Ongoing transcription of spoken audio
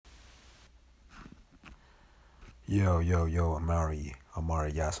Yo, Amari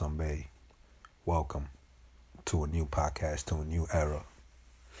Yasambe. Welcome to a new podcast, to a new era.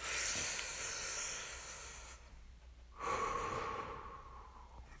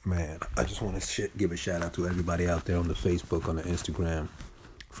 Man, I just want to give a shout out to everybody out there on the Facebook, on the Instagram.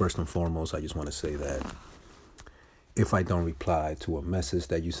 First and foremost, I just want to say that if I don't reply to a message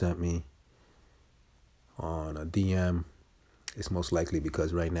that you sent me on a DM, it's most likely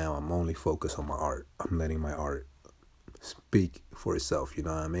because right now I'm only focused on my art. I'm letting my art speak for itself, you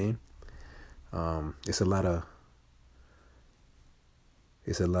know what I mean? It's a lot of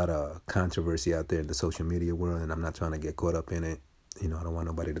controversy out there in the social media world, and I'm not trying to get caught up in it. You know, I don't want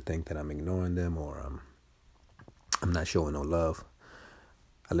nobody to think that I'm ignoring them or I'm not showing no love.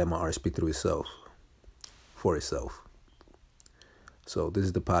 I let my art speak through itself, for itself. So this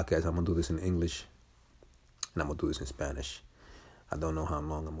is the podcast. I'm going to do this in English, and I'm going to do this in Spanish. I don't know how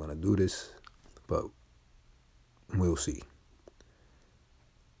long I'm going to do this, but we'll see.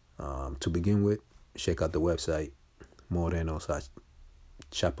 To begin with, check out the website,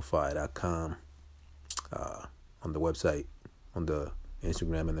 morenos.shopify.com. On the website, on the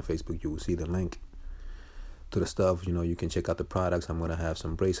Instagram and the Facebook, you will see the link to the stuff. You know, you can check out the products. I'm going to have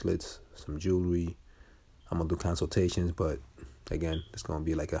some bracelets, some jewelry. I'm going to do consultations, but again, it's going to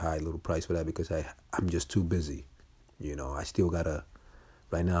be like a high little price for that because I'm just too busy. You know, I still got to,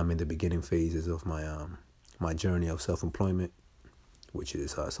 right now I'm in the beginning phases of my journey of self-employment, which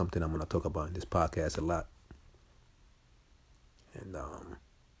is something I'm going to talk about in this podcast a lot. And I'm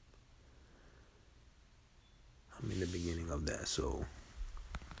in the beginning of that, so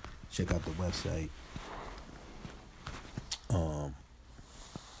check out the website.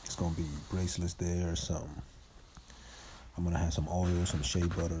 It's gonna be bracelets there, I'm gonna have some oil, some shea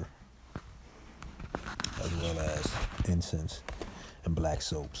butter, as well as incense and black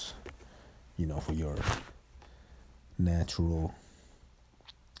soaps, you know, for your natural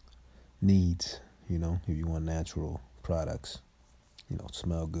needs. You know, if you want natural products, you know,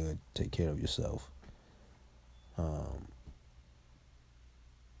 smell good, take care of yourself.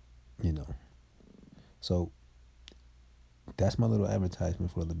 You know, so that's my little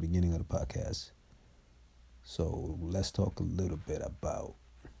advertisement for the beginning of the podcast. So let's talk a little bit about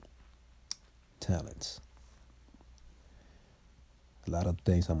talents. A lot of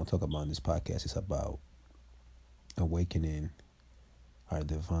things I'm going to talk about in this podcast is about awakening our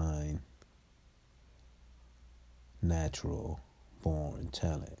divine, natural, born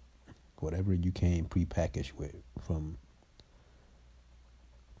talent. Whatever you came prepackaged with from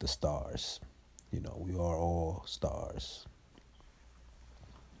the stars. You know, we are all stars.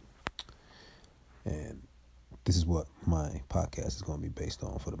 And this is what my podcast is going to be based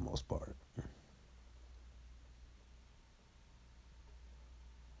on for the most part.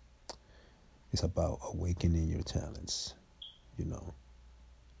 It's about awakening your talents. You know,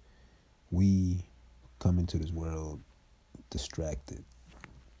 we come into this world distracted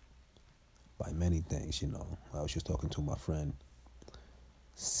by many things, you know. I was just talking to my friend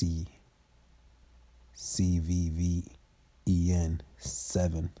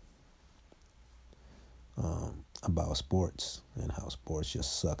CVVEN7 about sports and how sports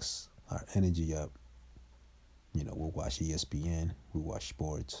just sucks our energy up. You know, we'll watch ESPN, we watch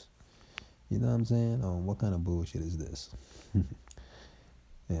sports. You know what I'm saying? What kind of bullshit is this?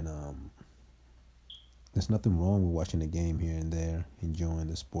 And there's nothing wrong with watching a game here and there, enjoying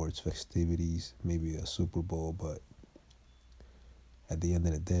the sports festivities, maybe a Super Bowl, but at the end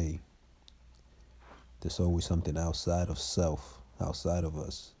of the day, there's always something outside of self, outside of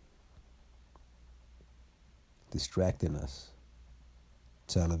us, distracting us.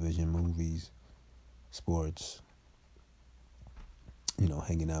 Television, movies, sports, you know,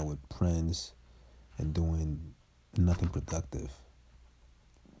 hanging out with friends and doing nothing productive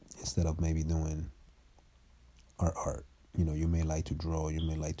instead of maybe doing our art. You know, you may like to draw, you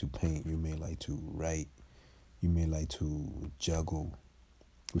may like to paint, you may like to write, you may like to juggle,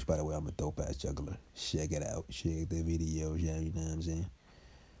 which, by the way, I'm a dope-ass juggler. Check it out. Check the videos, yeah, you know what I'm saying?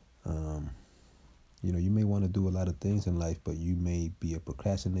 You know, you may want to do a lot of things in life, but you may be a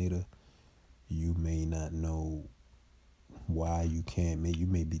procrastinator. You may not know why you can't. You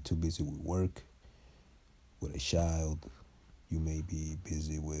may be too busy with work, with a child. You may be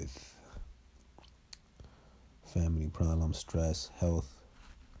busy with family problems, stress, health.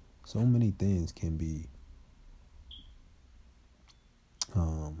 So many things can be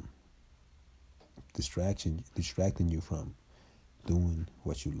distracting you from doing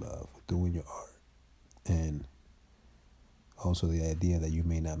what you love, doing your art. And also the idea that you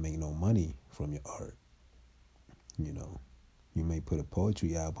may not make no money from your art. You know, you may put a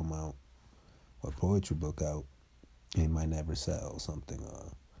poetry album out or a poetry book out, and might never sell something.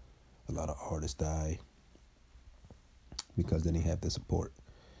 A lot of artists die because they didn't have the support.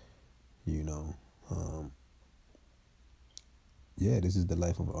 You know, um, yeah, this is the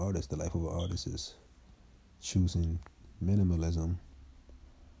life of an artist. The life of an artist is choosing minimalism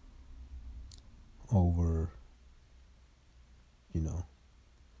over, you know,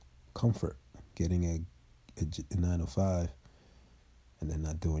 comfort, getting a 9 to 5 and then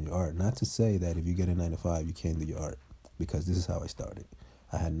not doing your art. Not to say that if you get a 9 to 5, you can't do your art, because this is how I started.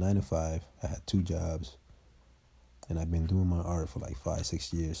 I had 9 to 5, I had 2 jobs, and I've been doing my art for like 5,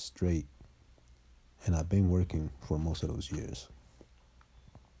 6 years straight, and I've been working for most of those years.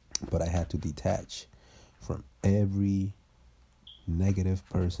 But I had to detach from every negative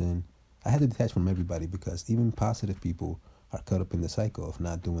person. I had to detach from everybody, because even positive people are caught up in the cycle of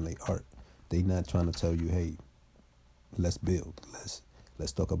not doing their art. They not trying to tell you, hey, let's build.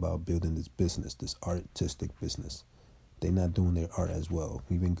 Let's talk about building this business, this artistic business. They not doing their art as well.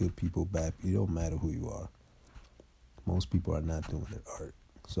 Even good people, bad people, it don't matter who you are. Most people are not doing their art.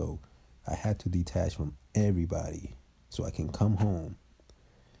 So I had to detach from everybody so I can come home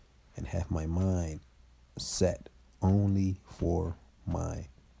and have my mind set only for my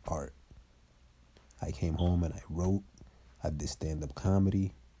art. I came home and I wrote. I did stand-up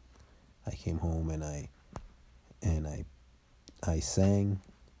comedy. I came home and I sang.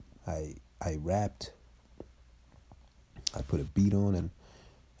 I rapped. I put a beat on, and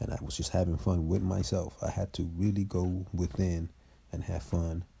I was just having fun with myself. I had to really go within and have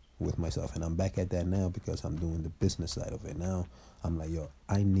fun with myself. And I'm back at that now because I'm doing the business side of it. Now I'm like, yo,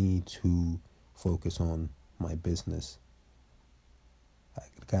 I need to focus on my business. I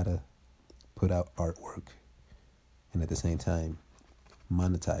gotta put out artwork and at the same time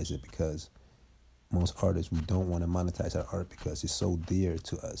monetize it, because most artists, we don't want to monetize our art because it's so dear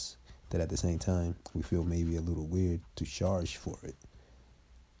to us that at the same time we feel maybe a little weird to charge for it.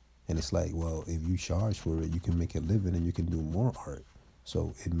 And it's like, well, if you charge for it, you can make a living and you can do more art.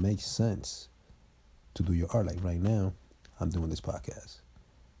 So it makes sense to do your art. Like right now, I'm doing this podcast.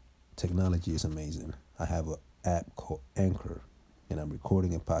 Technology is amazing. I have an app called Anchor, and I'm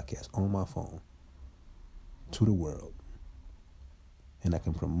recording a podcast on my phone to the world. And I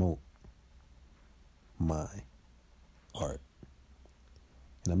can promote my art.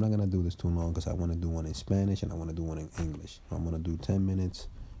 And I'm not going to do this too long because I want to do one in Spanish and I want to do one in English. I'm going to do 10 minutes,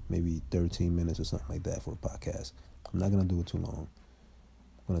 maybe 13 minutes or something like that for a podcast. I'm not going to do it too long.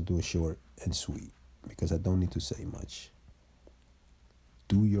 I'm going to do it short and sweet because I don't need to say much.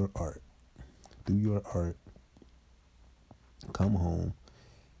 Do your art. Do your art. Come home.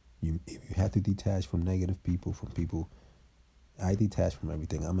 If you have to detach from negative people, from people, I detach from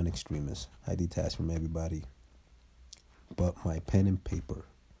everything. I'm an extremist. I detach from everybody but my pen and paper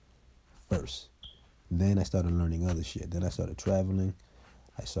first. Then I started learning other shit. Then I started traveling.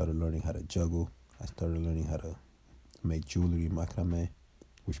 I started learning how to juggle. I started learning how to make jewelry, macrame,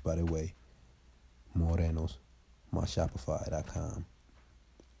 which, by the way, Morenos, myshopify.com.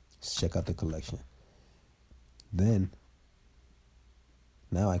 Check out the collection. Then,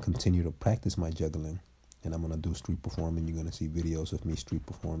 now I continue to practice my juggling, and I'm going to do street performing. You're going to see videos of me street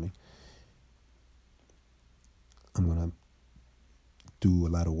performing. I'm going to do a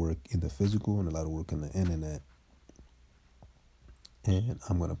lot of work in the physical and a lot of work on the internet. And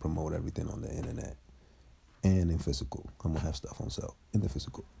I'm going to promote everything on the internet and in physical. I'm going to have stuff on sale in the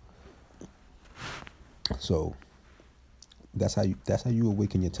physical. So that's how you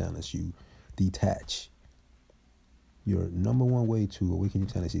awaken your talents. You detach. Your number one way to awaken your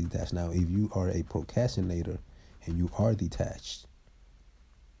talents is detach. Now, if you are a procrastinator and you are detached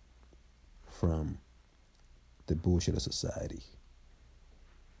from the bullshit of society,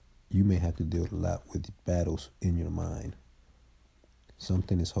 you may have to deal a lot with battles in your mind.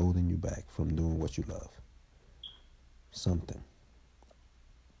 Something is holding you back from doing what you love. Something.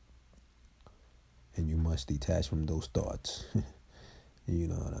 And you must detach from those thoughts. You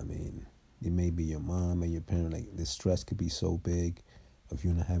know what I mean? It may be your mom and your parent. Like, the stress could be so big if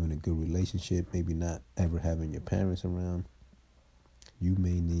you're not having a good relationship, maybe not ever having your parents around. You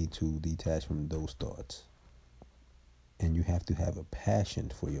may need to detach from those thoughts. And you have to have a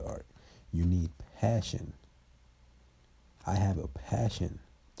passion for your art. You need passion. I have a passion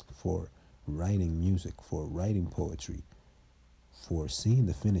for writing music, for writing poetry, for seeing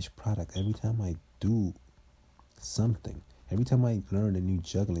the finished product. Every time I do something, every time I learn a new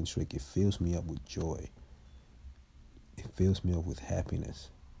juggling trick, it fills me up with joy. It fills me up with happiness.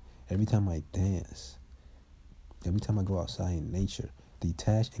 Every time I dance, every time I go outside in nature,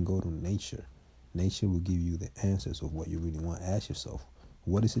 detach and go to nature. Nature will give you the answers of what you really want. Ask yourself,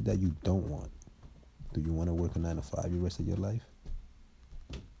 what is it that you don't want? Do you want to work a 9 to 5 the rest of your life?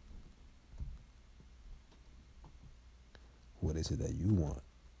 What is it that you want?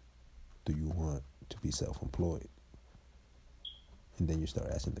 Do you want to be self-employed? And then you start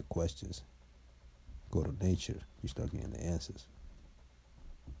asking the questions. Go to nature. You start getting the answers.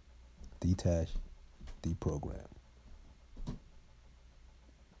 Detach, deprogram.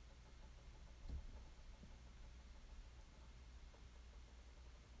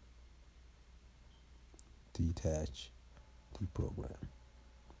 Detach, deprogram.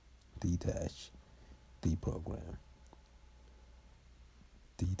 Detach, deprogram.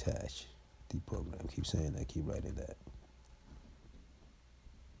 Detach, deprogram. Keep saying that. Keep writing that.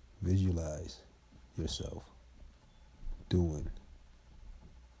 Visualize yourself doing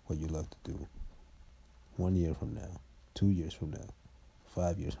what you love to do 1 year from now, 2 years from now,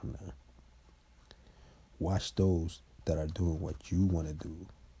 5 years from now. Watch those that are doing what you want to do.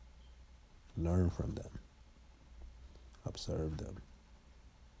 Learn from them. Observe them.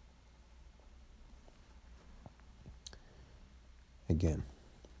 Again,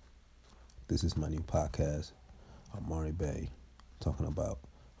 this is my new podcast, Amari Bay, talking about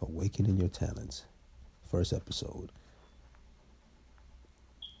awakening your talents. First episode.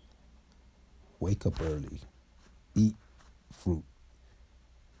 Wake up early. Eat fruit.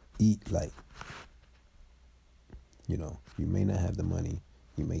 Eat light. You may not have the money.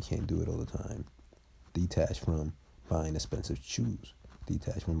 You may can't do it all the time. Detach from buying expensive shoes.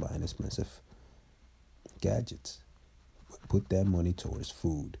 Detach from buying expensive gadgets. Put that money towards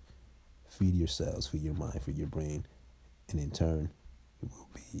food. Feed your cells, feed your mind, feed your brain. And in turn, it will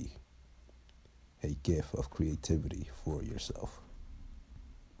be a gift of creativity for yourself.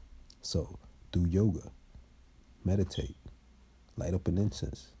 So, do yoga. Meditate. Light up an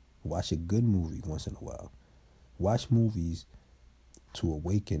incense. Watch a good movie once in a while. Watch movies to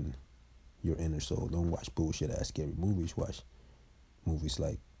awaken your inner soul. Don't watch bullshit ass scary movies. Watch movies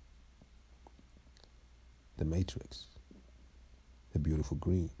like The Matrix, The Beautiful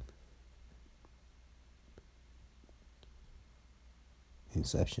Green,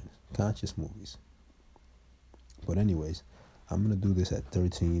 Inception, conscious movies. But anyways, I'm going to do this at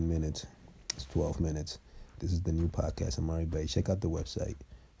 13 minutes. It's 12 minutes. This is the new podcast, Amari Bay. Check out the website.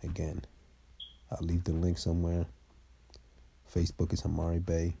 Again, I'll leave the link somewhere. Facebook is Amari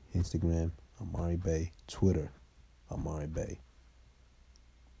Bay. Instagram, Amari Bay. Twitter, Amari Bay.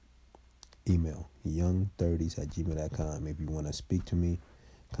 Email, young30s@gmail.com. If you want to speak to me,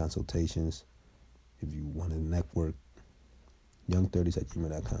 consultations, if you want to network,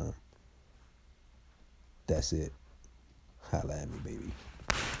 young30s@gmail.com. That's it. Holla at me, baby.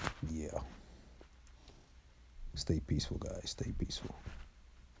 Yeah. Stay peaceful, guys. Stay peaceful.